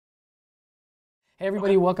Hey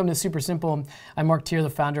everybody, welcome to Super Simple. I'm Marc Teer, the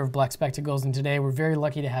founder of Black Spectacles, and today we're very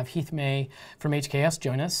lucky to have Heath May from HKS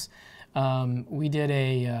join us. We did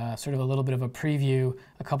a sort of a little bit of a preview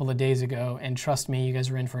a couple of days ago, and trust me, you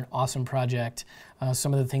guys are in for an awesome project.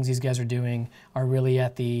 Some of the things these guys are doing are really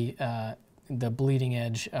at the bleeding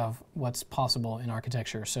edge of what's possible in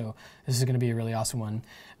architecture, so this is going to be a really awesome one.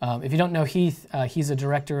 If you don't know Heath, he's a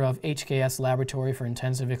director of HKS Laboratory for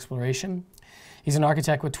Intensive Exploration. He's an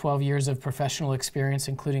architect with 12 years of professional experience,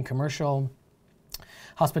 including commercial,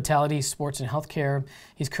 hospitality, sports, and healthcare.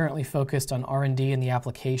 He's currently focused on R&D and the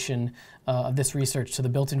application of this research to the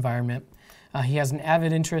built environment. He has an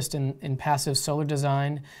avid interest in passive solar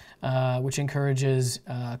design, which encourages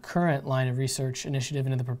current line of research initiative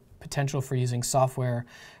into the potential for using software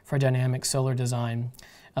for dynamic solar design.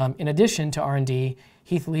 In addition to R&D,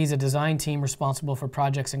 Heath leads a design team responsible for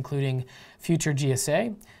projects including Future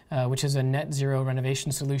GSA, which is a net zero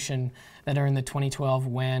renovation solution that earned the 2012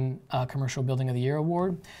 WAN Commercial Building of the Year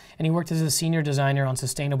Award. And he worked as a senior designer on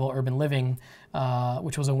sustainable urban living,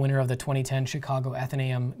 which was a winner of the 2010 Chicago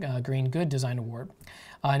Athenaeum Green Good Design Award.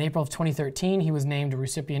 In April of 2013, he was named a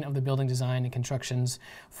recipient of the Building Design and Construction's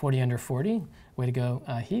 40 Under 40. Way to go,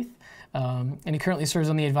 Heath. And he currently serves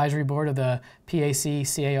on the advisory board of the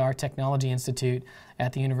PACCAR Technology Institute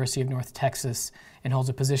at the University of North Texas and holds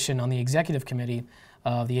a position on the executive committee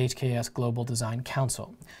of the HKS Global Design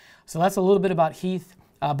Council. So that's a little bit about Heath.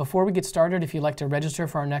 Before we get started, if you'd like to register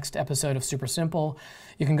for our next episode of Super Simple,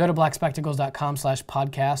 you can go to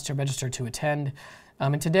blackspectacles.com/podcast to register to attend.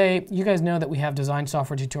 And today, you guys know that we have design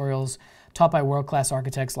software tutorials taught by world-class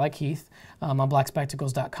architects like Heath on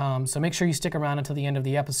blackspectacles.com. So make sure you stick around until the end of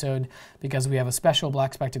the episode because we have a special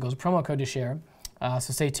Black Spectacles promo code to share.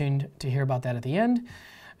 So stay tuned to hear about that at the end.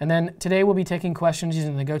 And then today we'll be taking questions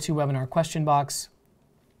using the GoToWebinar question box,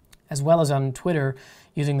 as well as on Twitter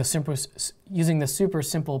using the Super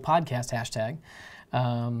Simple podcast hashtag.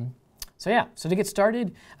 So to get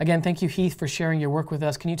started, again, thank you, Heath, for sharing your work with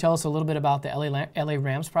us. Can you tell us a little bit about the LA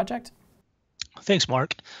Rams project? Thanks,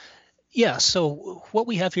 Mark. Yeah, so what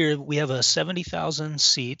we have here, we have a 70,000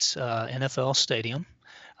 seats NFL stadium.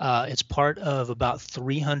 It's part of about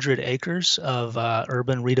 300 acres of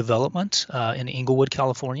urban redevelopment in Inglewood,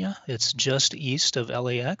 California. It's just east of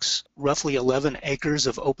LAX. Roughly 11 acres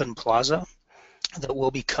of open plaza that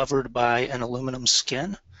will be covered by an aluminum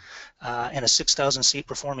skin. And a 6,000 seat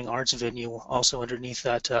performing arts venue also underneath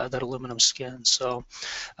that aluminum skin. So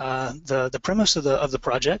the premise of the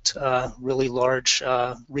project, really large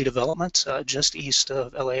redevelopment just east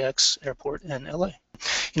of LAX airport in LA.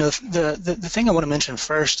 You know, the thing I want to mention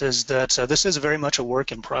first is that this is very much a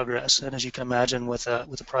work in progress, and as you can imagine, with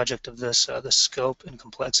a project of this scope and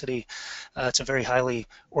complexity, it's a very highly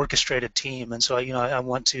orchestrated team. And so, I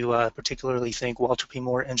want to particularly thank Walter P.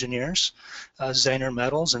 Moore Engineers, Zahner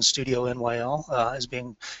Metals, and Studio NYL as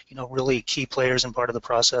being really key players and part of the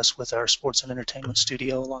process with our sports and entertainment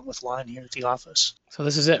studio, along with Line here at the office. So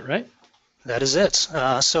this is it, right? That is it.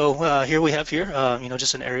 So here we have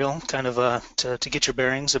just an aerial kind of to get your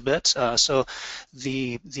bearings a bit. So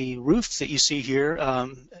the roof that you see here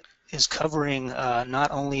is covering not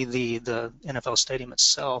only the NFL stadium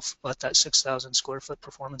itself, but that 6,000 square foot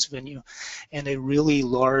performance venue and a really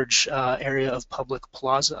large area of public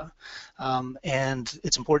plaza. And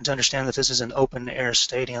it's important to understand that this is an open air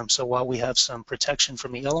stadium, so while we have some protection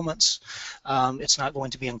from the elements, it's not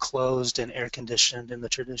going to be enclosed and air conditioned in the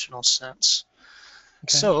traditional sense.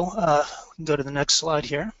 Okay. So go to the next slide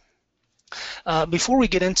here. Before we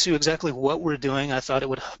get into exactly what we're doing, I thought it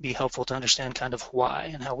would be helpful to understand kind of why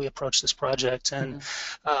and how we approach this project. And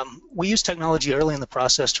we use technology early in the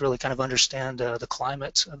process to really kind of understand the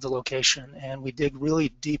climate of the location, and we dig really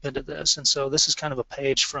deep into this. And so this is kind of a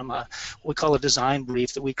page from what we call a design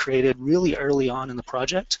brief that we created really early on in the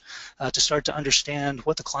project to start to understand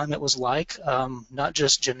what the climate was like, not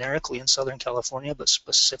just generically in Southern California, but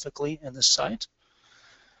specifically in this site.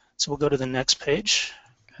 So we'll go to the next page.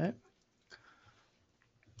 Okay.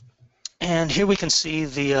 And here we can see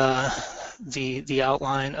the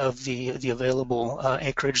outline of the available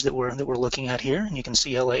acreage that we're looking at here, and you can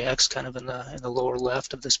see LAX kind of in the lower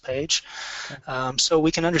left of this page. Okay. So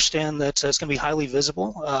we can understand that it's going to be highly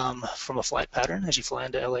visible from a flight pattern. As you fly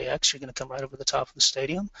into LAX, you're going to come right over the top of the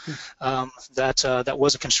stadium. That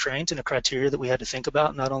was a constraint and a criteria that we had to think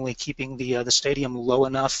about, not only keeping the stadium low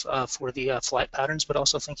enough for the flight patterns, but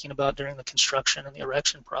also thinking about during the construction and the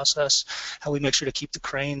erection process how we make sure to keep the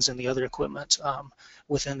cranes and the other equipment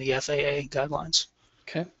within the FAA guidelines.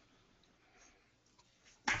 Okay.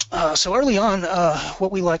 So early on,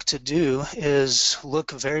 what we like to do is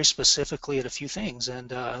look very specifically at a few things, and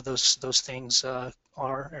those things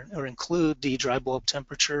or include the dry bulb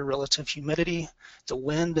temperature, relative humidity, the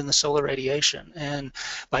wind, and the solar radiation. And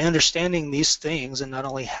by understanding these things, and not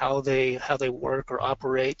only how they work or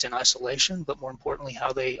operate in isolation, but more importantly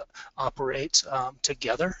how they operate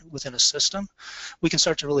together within a system, we can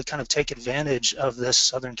start to really kind of take advantage of this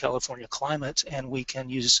Southern California climate, and we can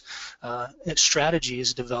use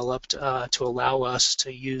strategies developed to allow us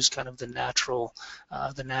to use kind of the natural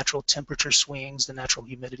temperature swings, the natural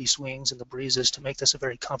humidity swings, and the breezes to make this a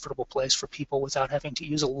very comfortable place for people without having to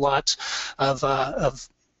use a lot of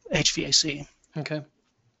HVAC. Okay.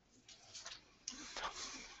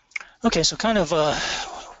 Okay, so kind of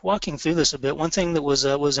walking through this a bit, one thing that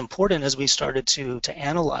was important as we started to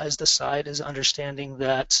analyze the site is understanding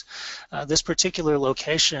that this particular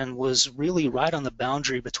location was really right on the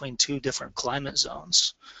boundary between two different climate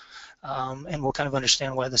zones. And we'll kind of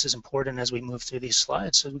understand why this is important as we move through these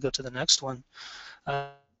slides. So we go to the next one.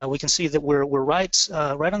 We can see that we're right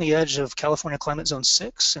on the edge of California Climate Zone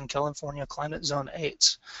 6 and California Climate Zone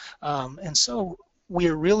 8. And so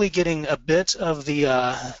we're really getting a bit of the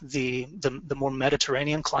more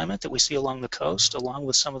Mediterranean climate that we see along the coast, along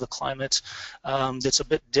with some of the climate that's a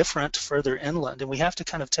bit different further inland. And we have to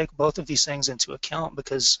kind of take both of these things into account,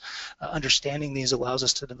 because understanding these allows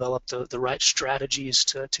us to develop the right strategies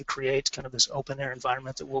to create kind of this open air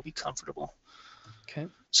environment that will be comfortable. Okay.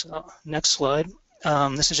 So next slide.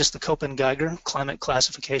 This is just the Köppen-Geiger climate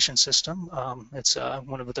classification system. It's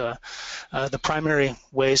one of the primary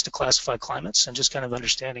ways to classify climates, and just kind of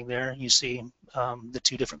understanding there, you see the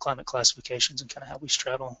two different climate classifications and kind of how we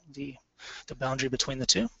straddle the boundary between the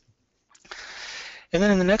two. And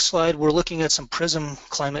then in the next slide, we're looking at some PRISM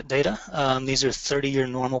climate data. These are 30-year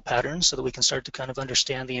normal patterns so that we can start to kind of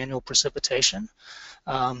understand the annual precipitation.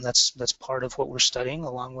 That's part of what we're studying,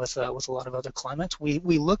 along with a lot of other climate.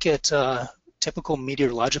 We look at typical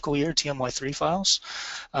meteorological year, TMY3 files.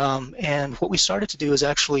 And what we started to do is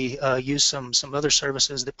actually use some other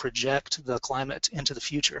services that project the climate into the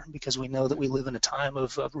future, because we know that we live in a time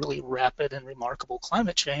of really rapid and remarkable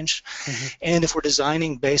climate change. Mm-hmm. And if we're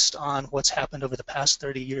designing based on what's happened over the past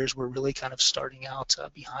 30 years, we're really kind of starting out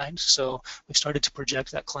behind. So we've started to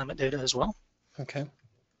project that climate data as well. Okay.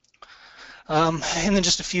 And then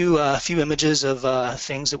just a few images of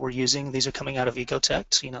things that we're using. These are coming out of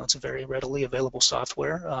Ecotect. You know, it's a very readily available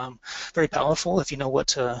software, very powerful if you know what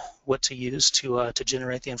to use to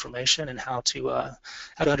generate the information and how to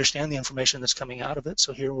understand the information that's coming out of it.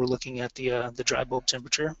 So here we're looking at the dry bulb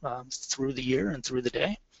temperature through the year and through the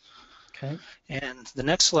day. Okay. And the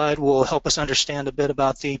next slide will help us understand a bit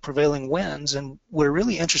about the prevailing winds, and we're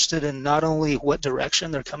really interested in not only what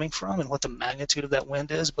direction they're coming from and what the magnitude of that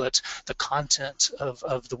wind is, but the content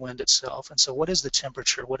of the wind itself. And so what is the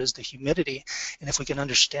temperature, what is the humidity, and if we can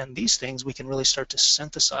understand these things, we can really start to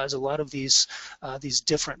synthesize a lot of these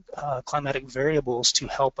different climatic variables to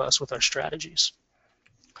help us with our strategies.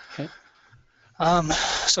 Okay.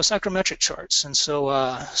 So psychrometric charts, and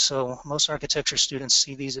so most architecture students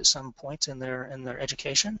see these at some point in their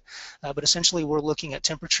education, but essentially we're looking at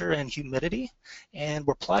temperature and humidity, and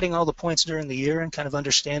we're plotting all the points during the year and kind of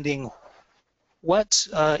understanding what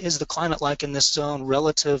is the climate like in this zone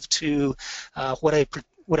relative to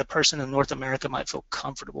what a person in North America might feel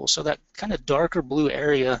comfortable. So that kind of darker blue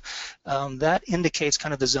area, that indicates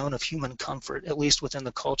kind of the zone of human comfort, at least within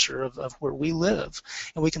the culture of where we live.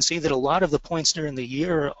 And we can see that a lot of the points during the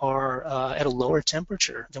year are at a lower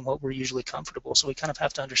temperature than what we're usually comfortable. So we kind of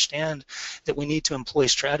have to understand that we need to employ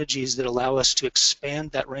strategies that allow us to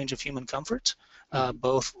expand that range of human comfort,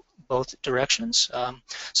 both directions.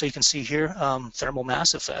 So you can see here, thermal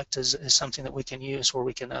mass effect is something that we can use, where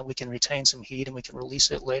we can retain some heat and we can release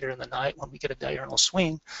it later in the night when we get a diurnal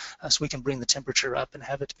swing, so we can bring the temperature up and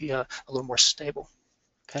have it to be a little more stable.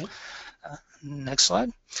 Okay. Next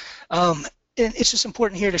slide. And it's just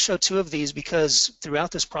important here to show two of these, because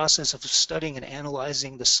throughout this process of studying and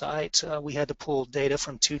analyzing the site, we had to pull data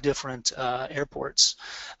from two different airports.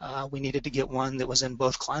 We needed to get one that was in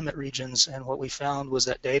both climate regions, and what we found was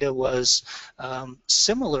that data was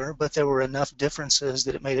similar, but there were enough differences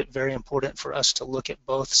that it made it very important for us to look at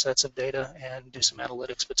both sets of data and do some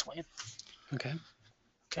analytics between. Okay.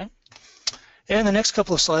 Okay. And the next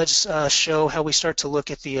couple of slides show how we start to look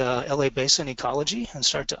at the LA Basin ecology and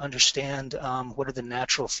start to understand what are the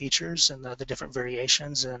natural features and the different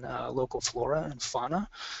variations in local flora and fauna.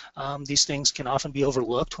 These things can often be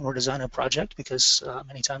overlooked when we're designing a project, because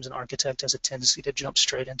many times an architect has a tendency to jump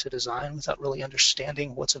straight into design without really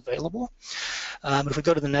understanding what's available. If we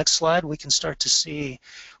go to the next slide, we can start to see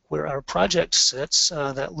where our project sits,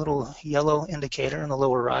 that little yellow indicator in the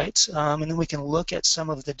lower right, and then we can look at some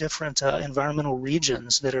of the different environmental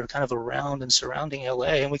regions that are kind of around and surrounding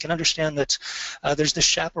LA, and we can understand that there's the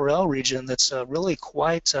chaparral region that's really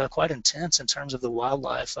quite intense in terms of the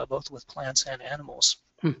wildlife, both with plants and animals.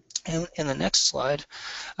 And in the next slide,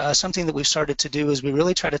 something that we've started to do is we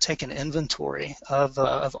really try to take an inventory of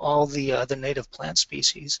all the native plant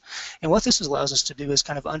species. And what this allows us to do is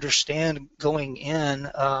kind of understand going in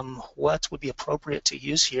what would be appropriate to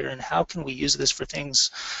use here and how can we use this for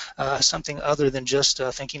things, something other than just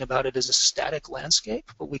thinking about it as a static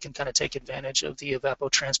landscape, but we can kind of take advantage of the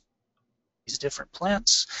evapotranspiration these different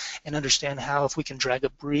plants and understand how if we can drag a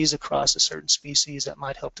breeze across a certain species that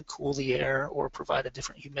might help to cool the air or provide a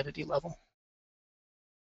different humidity level.